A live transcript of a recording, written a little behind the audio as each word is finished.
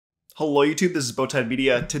Hello YouTube, this is Bowtied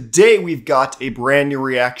Media. Today we've got a brand new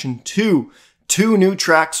reaction to two new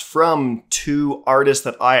tracks from two artists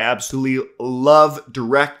that I absolutely love,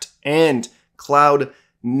 Direct and Cloud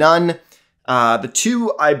None. The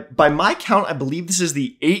two, by my count, I believe this is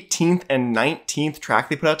the 18th and 19th track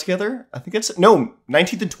they put out together. I think it's, no,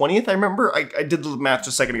 19th and 20th, I remember. I did the math just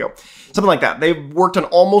a second ago. Something like that. They've worked on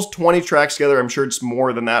almost 20 tracks together. I'm sure it's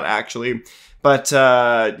more than that, actually. But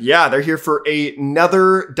yeah, they're here for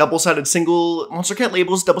another double-sided single. Monster Cat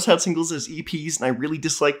labels double-sided singles as EPs, and I really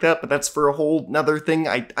dislike that, but that's for a whole nother thing.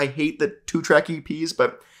 I hate the two-track EPs,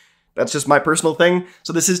 but that's just my personal thing.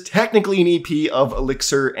 So this is technically an EP of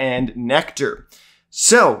Elixir and Nectar.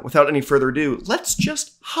 So without any further ado, let's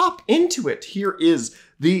just hop into it. Here is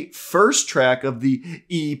the first track of the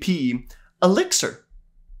EP, Elixir.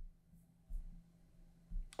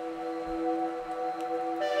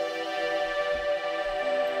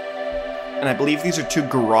 And I believe these are two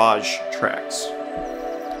garage tracks,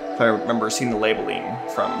 if I remember seeing the labeling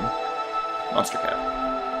from Monster Cat.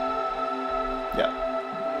 Yeah.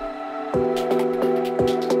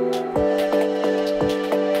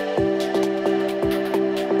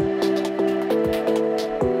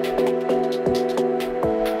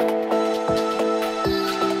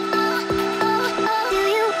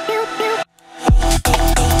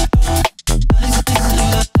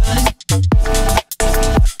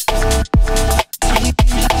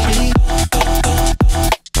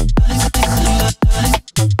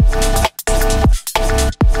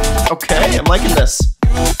 Okay, I'm liking this.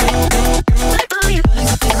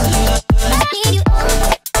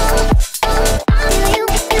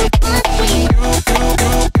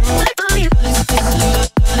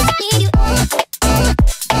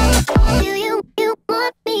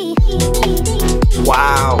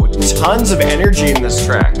 Wow, tons of energy in this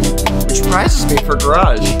track, which surprises me for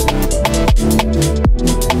garage.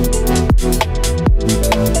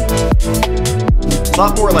 It's a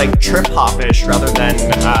lot more like trip-hop-ish rather than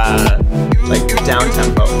like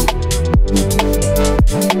down-tempo.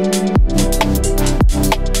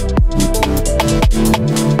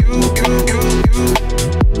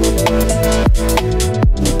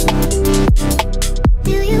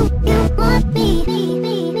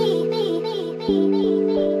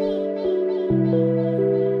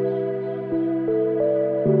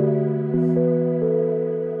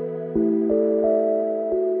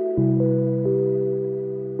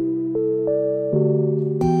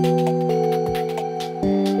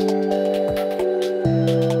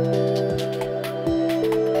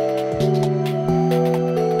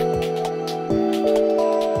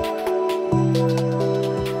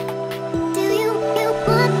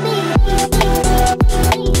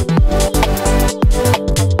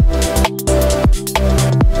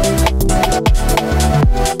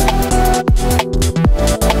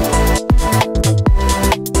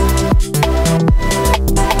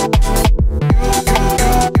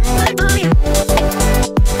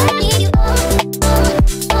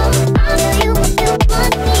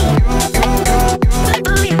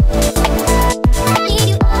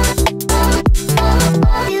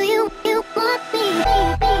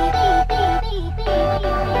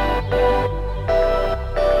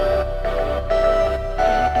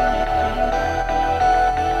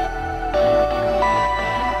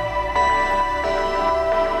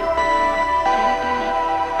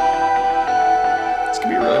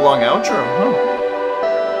 Long outro, huh?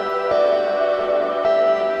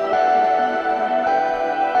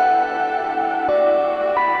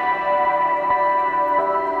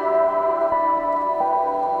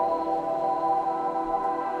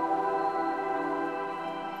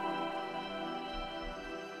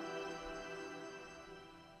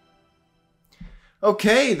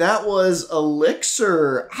 Okay, that was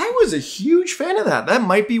Elixir. I was a huge fan of that. That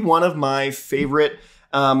might be one of my favorite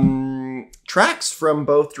tracks from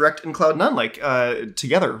both Direct and Cloud None, like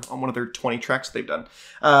together on one of their 20 tracks they've done.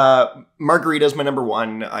 Margarita is my number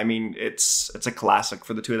one. I mean, it's a classic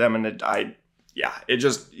for the two of them, and it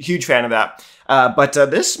just huge fan of that. But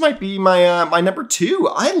this might be my my number two.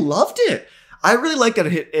 I loved it. I really liked that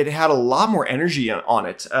it had a lot more energy on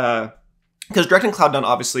it. Because Direct and Cloud None,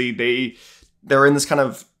 obviously, they're in this kind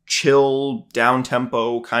of chill,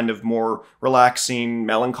 down-tempo, kind of more relaxing,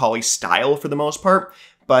 melancholy style for the most part.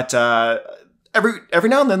 But every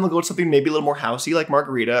now and then they'll go to something maybe a little more housey like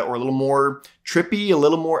Margarita, or a little more trippy, a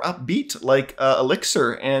little more upbeat like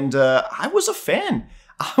Elixir. And I was a fan.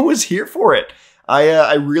 I was here for it.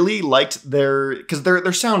 I really liked because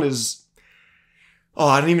their sound is, oh,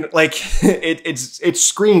 I don't even, like, it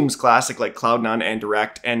screams classic like Cloud None and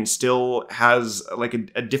Direct, and still has like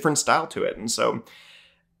a different style to it. And so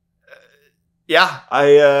Yeah,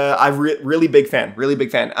 I'm really big fan. Really big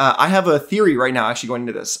fan. I have a theory right now, actually, going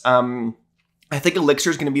into this. I think Elixir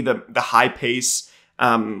is going to be the high pace,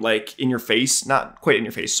 like in your face, not quite in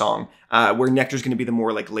your face song, where Nectar is going to be the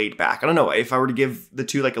more like laid back. I don't know if I were to give the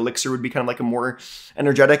two, like Elixir would be kind of like a more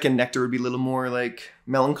energetic, and Nectar would be a little more like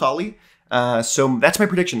melancholy. So that's my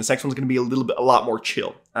prediction. This next one's going to be a lot more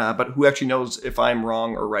chill. But who actually knows if I'm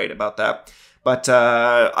wrong or right about that? But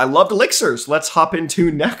I loved Elixir, so let's hop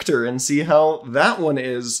into Nectar and see how that one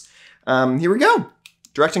is. Here we go.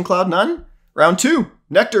 Direct and Cloud None, round 2,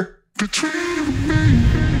 Nectar.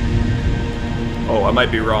 Oh, I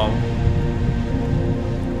might be wrong.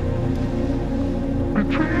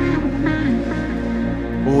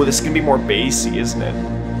 Oh, this is going to be more bassy, isn't it?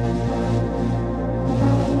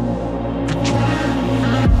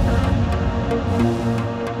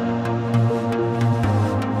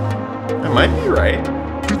 I might be right.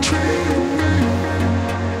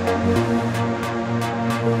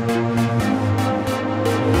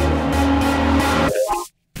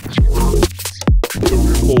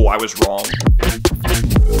 Oh, I was wrong.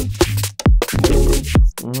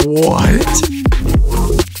 What?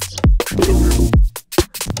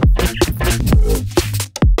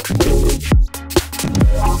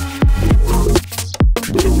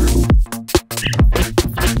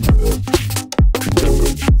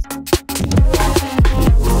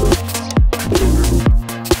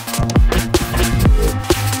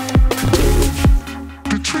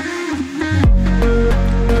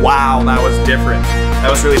 Wow, that was different. That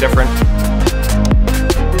was really different.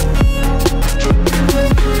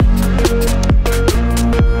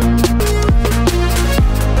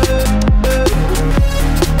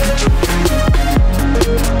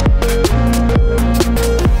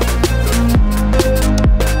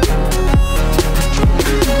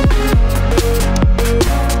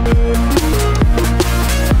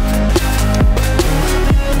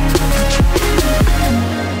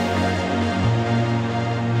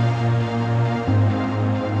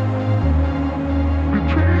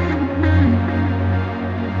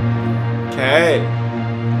 Okay.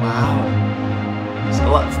 Wow. It's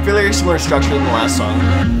a very similar structure than the last song.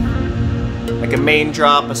 Like a main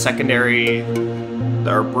drop, a secondary,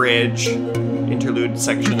 our bridge, interlude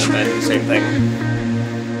section, and then the same thing.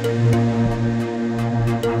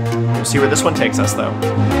 We'll see where this one takes us, though.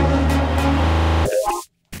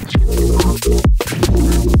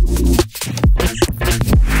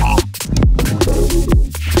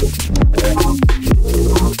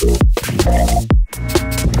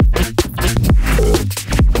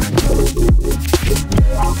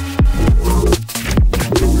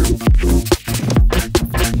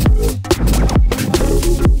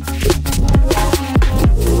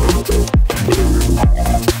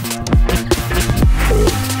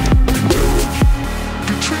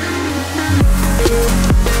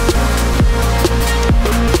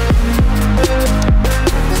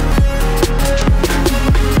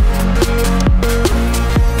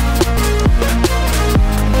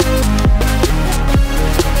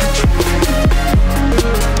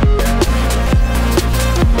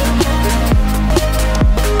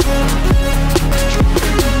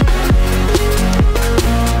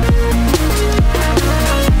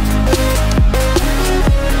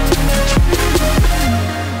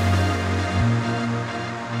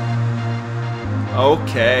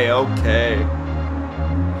 Okay.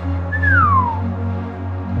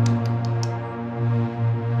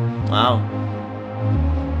 Wow.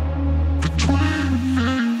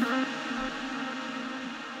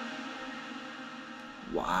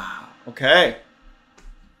 Wow. Okay.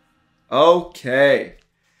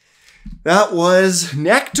 That was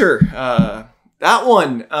Nectar. That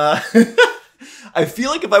one. I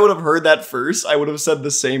feel like if I would have heard that first, I would have said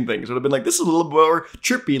the same things. It would have been like, this is a little more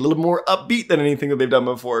trippy, a little more upbeat than anything that they've done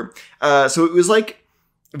before. So it was like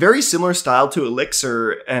very similar style to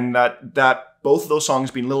Elixir, and that both of those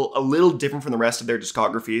songs being a little different from the rest of their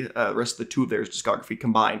discography, the rest of the two of their discography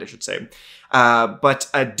combined, I should say.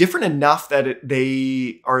 But different enough that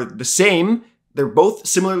they are the same. They're both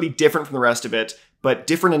similarly different from the rest of it, but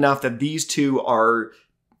different enough that these two are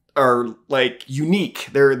like unique.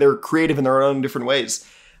 They're creative in their own different ways.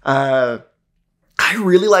 I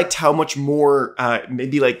really liked how much more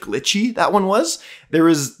maybe like glitchy that one was. There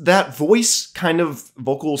was that voice kind of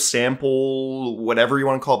vocal sample, whatever you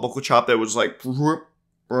want to call it, vocal chop that was like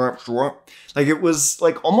it was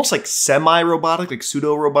like almost like semi-robotic, like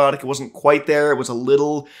pseudo-robotic. It wasn't quite there. It was a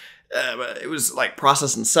little it was like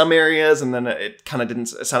processed in some areas, and then it kind of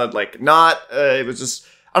didn't, it sounded like not. It was just,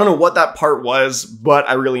 I don't know what that part was, but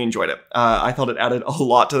I really enjoyed it. I thought it added a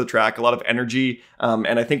lot to the track, a lot of energy.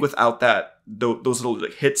 And I think without that, those little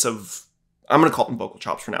like, hits of I'm going to call them vocal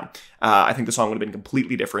chops for now. I think the song would have been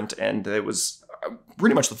completely different, and it was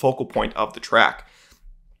pretty much the focal point of the track.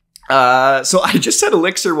 So I just said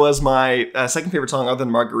Elixir was my second favorite song other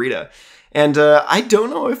than Margarita. And I don't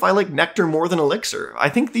know if I like Nectar more than Elixir. I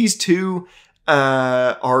think these two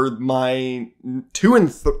are my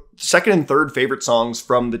second and third favorite songs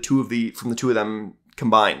from the two of them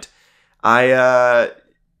combined.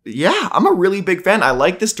 Yeah, I'm a really big fan. I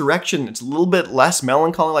like this direction. It's a little bit less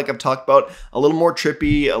melancholy, like I've talked about, a little more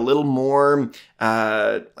trippy, a little more,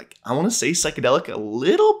 like, I want to say psychedelic a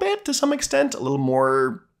little bit to some extent, a little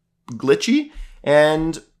more glitchy,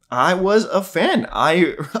 and I was a fan.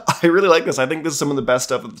 I really like this. I think this is some of the best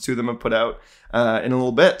stuff that the two of them have put out in a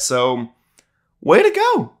little bit, so way to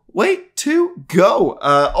go. Way to go.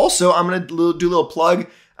 Also, I'm going to do a little plug.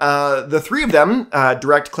 The three of them,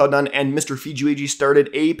 Direct, Cloud9, and Mr. Fijuigi, started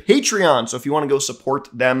a Patreon. So if you want to go support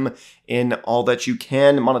them in all that you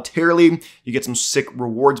can monetarily, you get some sick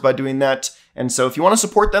rewards by doing that. And so if you want to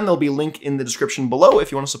support them, there'll be a link in the description below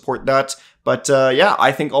if you want to support that. But yeah,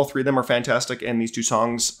 I think all three of them are fantastic. And these two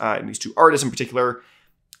songs, and these two artists in particular,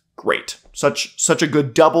 great. Such a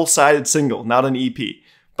good double-sided single, not an EP.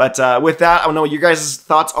 But with that, I want to know what your guys'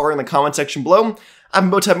 thoughts are in the comment section below. I'm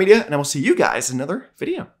Bowtied Media, and I will see you guys in another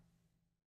video.